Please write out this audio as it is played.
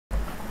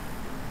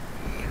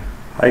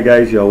Hi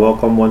guys, you're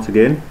welcome once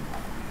again.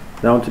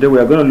 Now today we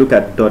are going to look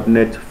at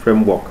 .NET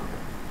Framework.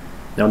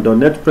 Now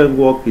 .NET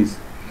Framework is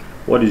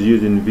what is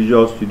used in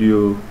Visual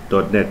Studio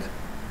 .NET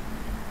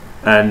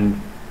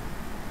and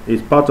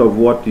is part of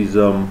what is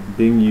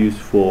being used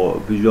for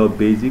Visual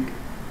Basic,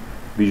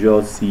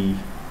 Visual C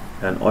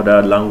and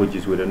other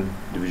languages within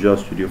the Visual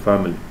Studio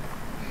family.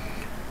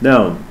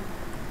 Now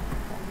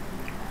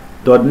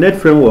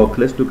 .NET Framework,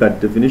 let's look at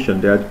definition.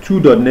 There are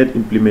two .NET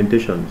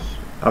implementations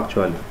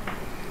actually.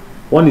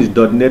 One is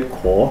 .NET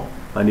Core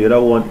and the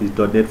other one is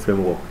 .NET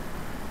Framework.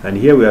 And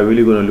here we are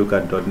really going to look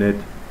at .NET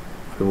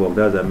Framework.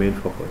 That's our main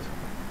focus.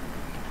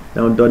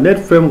 Now .NET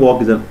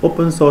Framework is an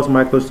open source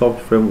Microsoft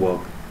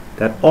framework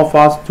that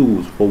offers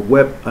tools for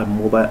web and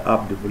mobile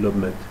app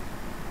development.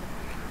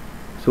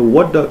 So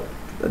what the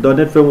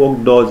 .NET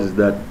Framework does is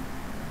that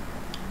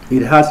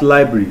it has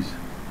libraries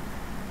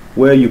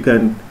where you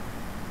can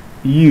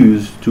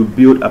use to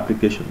build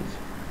applications,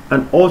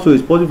 and also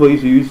it's possible for you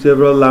to use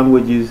several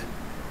languages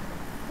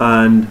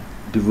and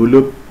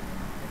develop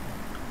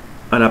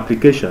an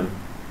application,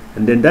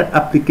 and then that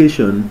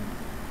application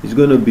is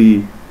going to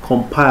be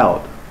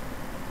compiled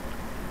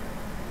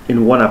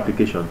in one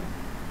application.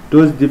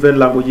 Those different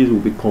languages will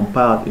be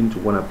compiled into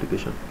one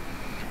application,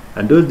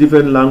 and those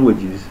different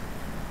languages,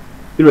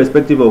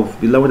 irrespective of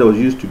the language that was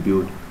used to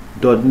build,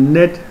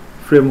 .NET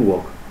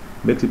Framework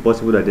makes it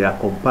possible that they are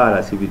compiled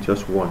as if it's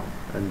just one,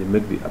 and they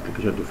make the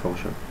application to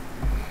function.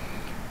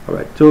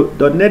 Alright, so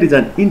 .NET is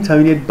an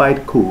intermediate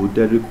bytecode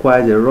that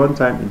requires a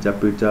runtime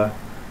interpreter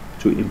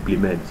to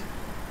implement.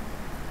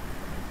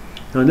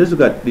 Now let's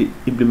look at the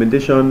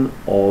implementation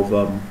of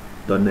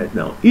 .NET.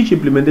 Now each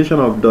implementation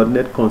of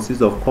 .NET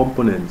consists of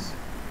components.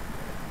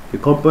 The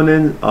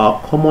components are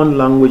Common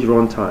Language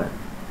Runtime.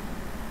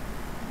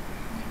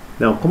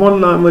 Now Common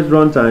Language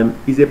Runtime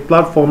is a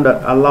platform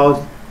that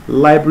allows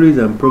libraries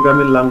and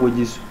programming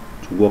languages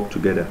to work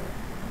together.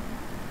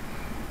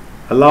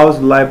 Allows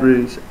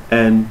libraries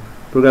and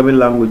programming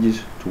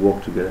languages to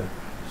work together.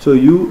 So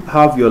you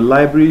have your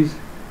libraries,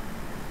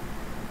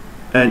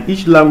 and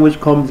each language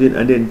comes in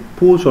and then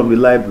pulls from the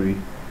library,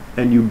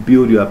 and you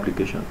build your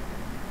application,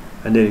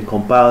 and then it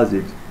compiles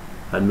it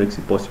and makes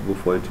it possible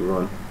for it to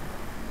run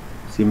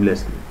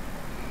seamlessly.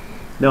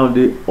 Now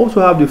they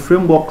also have the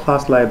framework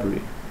class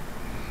library.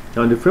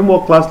 Now the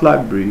framework class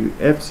library,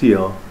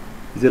 FCL,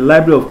 is a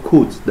library of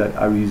codes that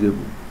are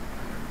reusable.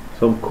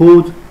 Some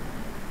codes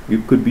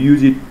you could be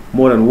using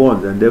more than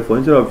once, and therefore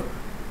instead of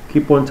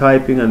keep on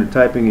typing and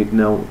typing it,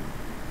 now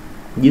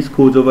these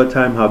codes over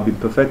time have been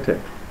perfected,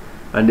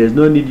 and there's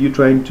no need you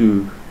trying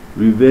to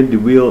reinvent the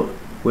wheel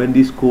when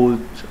these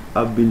codes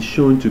have been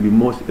shown to be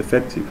most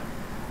effective.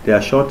 They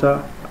are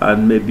shorter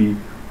and maybe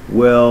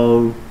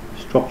well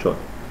structured,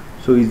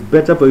 so it's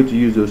better for you to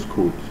use those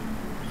codes.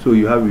 So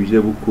you have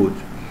reusable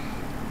codes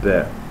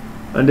there,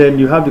 and then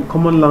you have the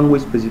common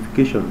language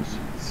specifications,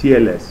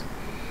 CLS,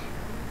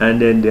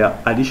 and then there are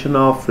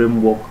additional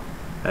framework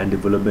and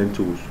development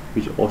tools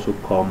which also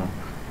come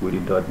with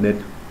the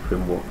 .NET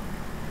Framework.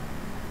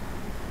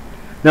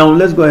 Now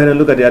let's go ahead and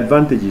look at the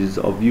advantages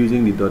of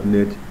using the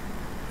 .NET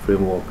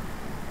Framework.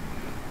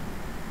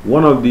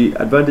 One of the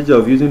advantages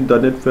of using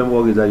 .NET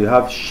Framework is that you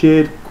have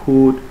shared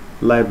code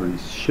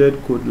libraries,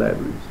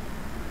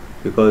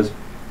 because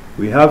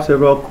we have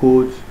several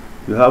codes.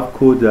 You have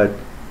codes that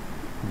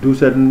do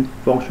certain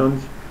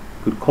functions.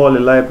 You could call a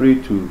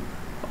library to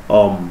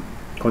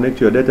connect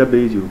to your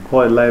database. You could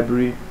call a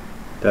library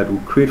that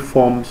will create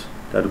forms,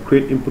 that will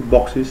create input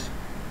boxes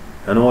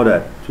and all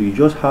that. So you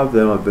just have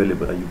them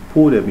available and you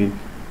pull them in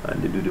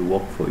and they do the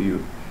work for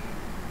you.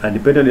 And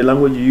depending on the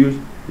language you use,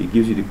 it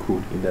gives you the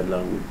code in that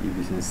language, if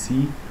it's in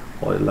C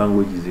or the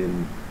language is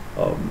in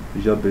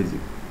Visual Basic.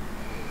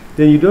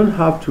 Then you don't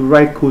have to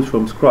write codes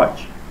from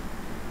scratch.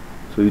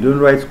 So you don't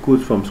write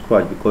codes from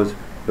scratch because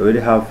you already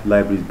have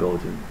libraries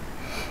built in.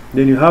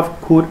 Then you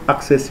have code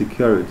access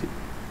security.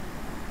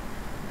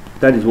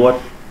 That is one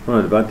of the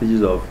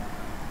advantages of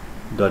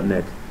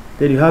 .NET.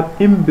 Then you have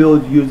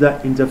inbuilt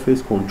user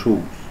interface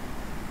controls.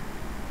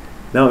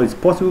 Now it's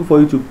possible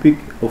for you to pick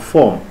a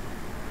form,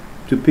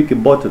 to pick a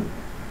button,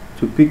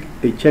 to pick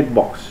a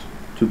checkbox,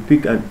 to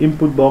pick an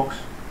input box,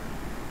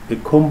 a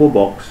combo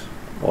box,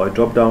 or a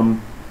drop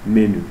down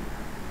menu,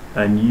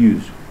 and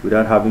use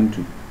without having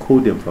to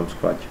code them from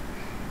scratch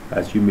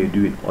as you may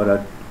do in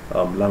other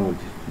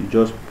languages. You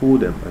just pull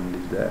them and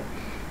it's there.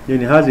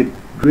 Then it has a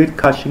great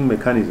caching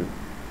mechanism,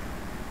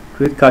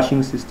 great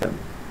caching system,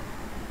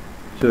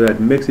 so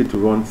that makes it to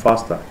run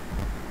faster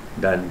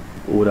than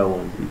older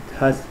ones. It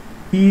has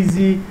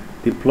easy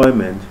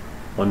deployment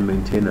on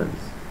maintenance.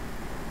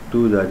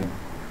 Those are the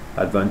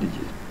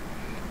advantages.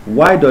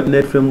 Why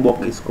 .NET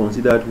Framework is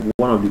considered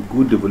one of the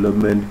good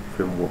development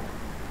framework,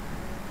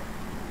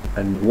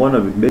 and one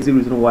of the basic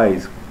reasons why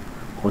it's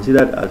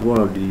considered as one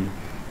of the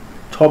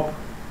top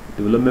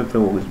development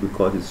frameworks is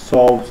because it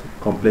solves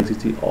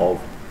complexity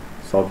of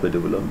software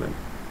development.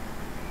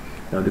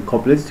 Now the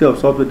complexity of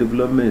software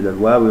development is that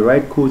while we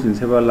write codes in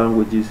several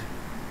languages,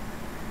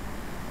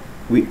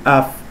 we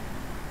have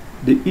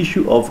the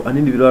issue of an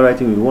individual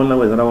writing with one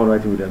language, another one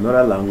writing with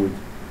another language,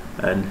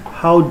 and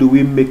how do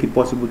we make it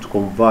possible to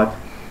convert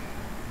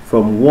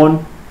from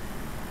one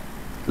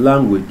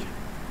language,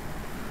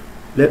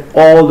 let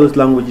all those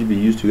languages be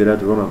used together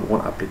to run on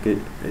one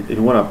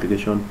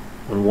application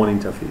on one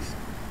interface.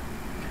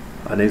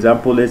 An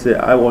example, let's say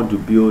I want to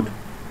build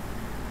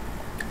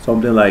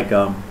something like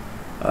a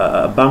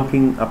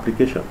banking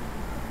application,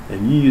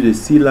 and you use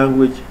a C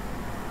language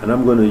and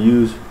I'm going to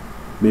use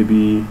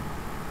maybe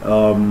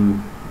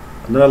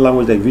another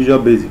language like Visual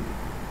Basic.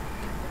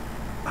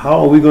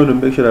 How are we going to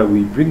make sure that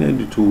we bring in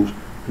the tools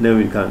and then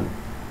we can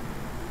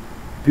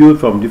build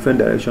from different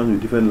directions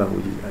with different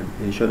languages and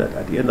ensure that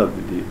at the end of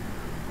the day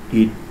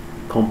it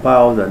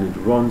compiles and it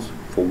runs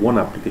for one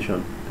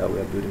application that we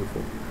are building for?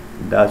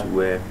 And that's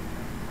where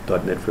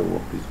 .NET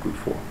Framework is good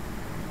for.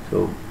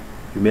 So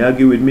you may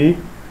argue with me.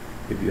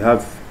 If you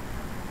have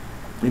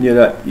any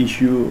other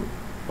issue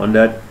on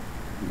that,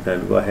 you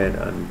can go ahead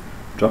and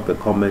drop a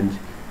comment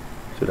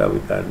so that we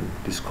can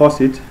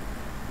discuss it.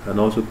 And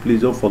also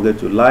please don't forget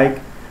to like,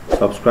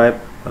 subscribe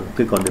and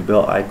click on the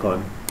bell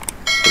icon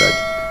so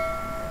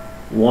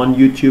that one,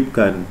 YouTube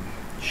can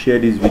share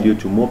this video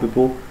to more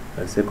people,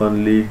 and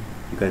secondly,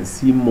 you can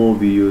see more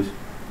videos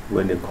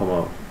when they come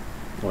out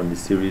on the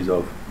series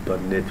of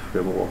 .NET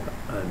Framework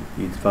and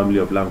its family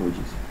of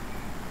languages.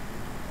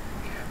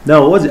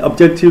 Now, what's the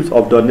objectives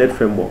of .NET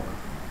Framework?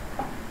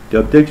 The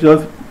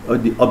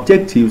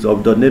objectives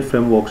of .NET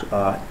Frameworks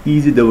are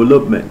easy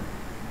development.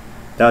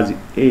 That's the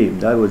aim.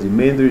 That was the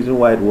main reason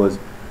why it was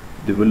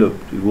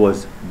developed. It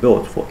was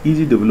built for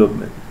easy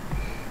development.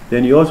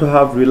 Then you also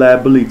have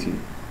reliability,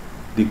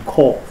 the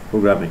core of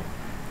programming.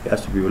 It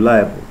has to be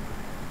reliable.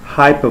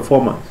 High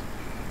performance.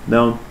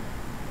 Now,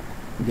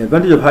 the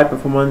advantage of high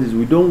performance is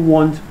we don't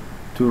want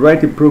to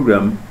write a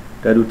program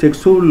that will take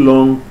so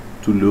long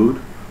to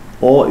load,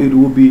 or it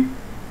will be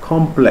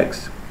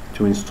complex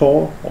to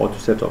install or to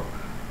set up.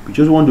 We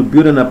just want to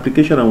build an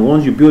application, and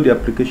once you build the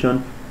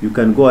application, you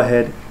can go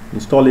ahead,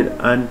 install it,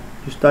 and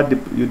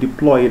you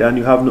deploy it, and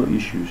you have no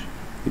issues.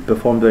 It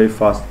performs very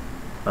fast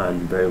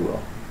and very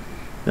well.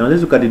 Now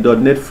let's look at the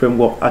 .NET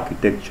Framework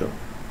architecture.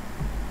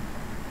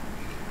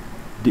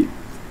 The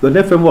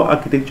 .NET Framework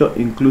architecture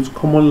includes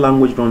common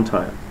language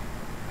runtime.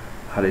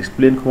 I had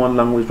explained common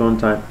language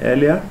runtime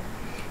earlier.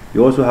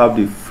 You also have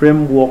the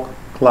framework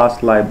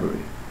class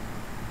library,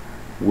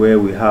 where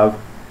we have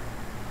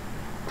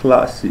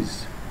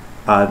classes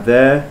are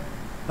there,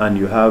 and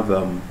you have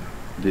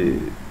the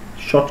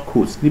short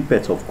code,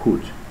 snippets of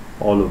code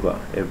all over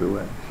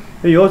everywhere.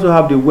 And you also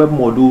have the web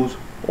modules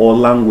or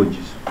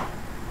languages.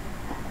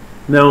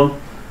 Now,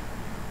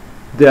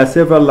 there are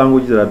several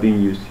languages that are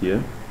being used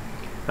here,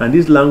 and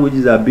these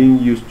languages are being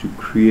used to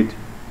create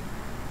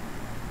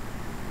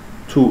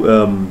two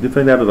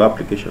different types of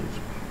applications.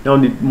 Now,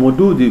 the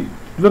module, the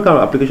different kind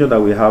of application that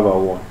we have are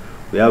one.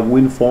 We have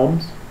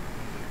WinForms,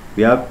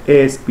 we have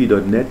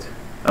ASP.NET,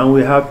 and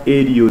we have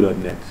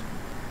ADO.NET.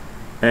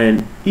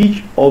 And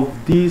each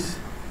of these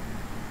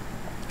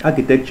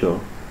architecture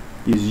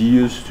is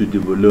used to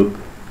develop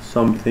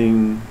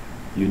something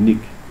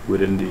unique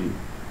within the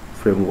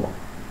framework.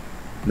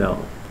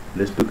 Now,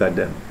 let's look at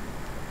them.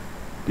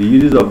 The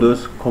uses of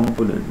those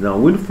components. Now,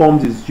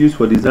 WinForms is used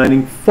for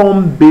designing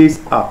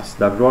form-based apps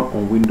that run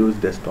on Windows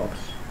desktops.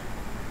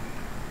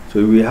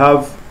 So we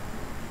have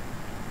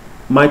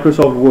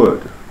Microsoft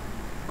Word,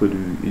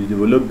 is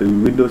developed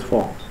with Windows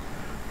Forms.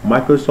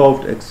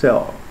 Microsoft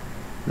Excel.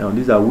 Now,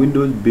 these are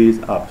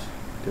Windows-based apps.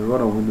 They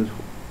run on Windows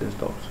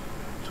desktops.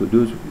 So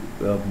those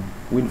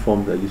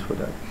WinForms are used for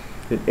that.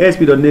 Then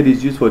ASP.NET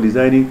is used for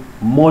designing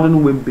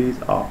modern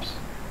web-based apps.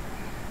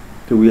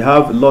 So we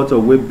have lots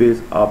of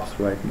web-based apps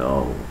right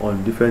now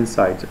on different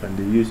sites, and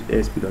they use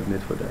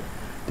ASP.NET for that.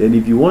 Then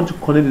if you want to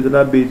connect the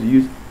database,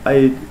 use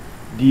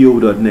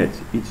ADO.NET.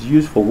 It's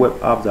used for web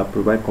apps that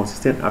provide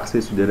consistent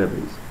access to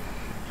database.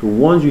 So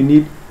once you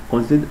need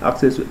consistent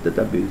access to the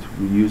database,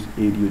 we use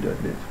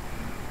ADO.NET.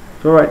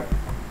 So right.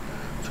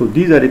 So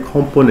these are the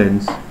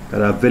components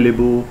that are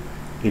available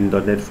in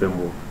 .NET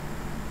Framework.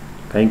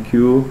 Thank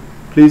you.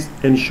 Please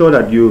ensure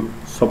that you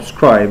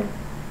subscribe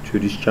to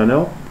this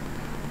channel.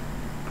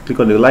 Click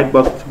on the like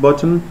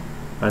button,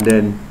 and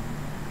then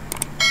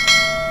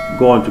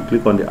go on to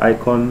click on the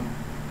icon,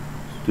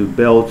 the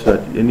bell, so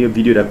that any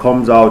video that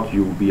comes out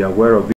you will be aware of it.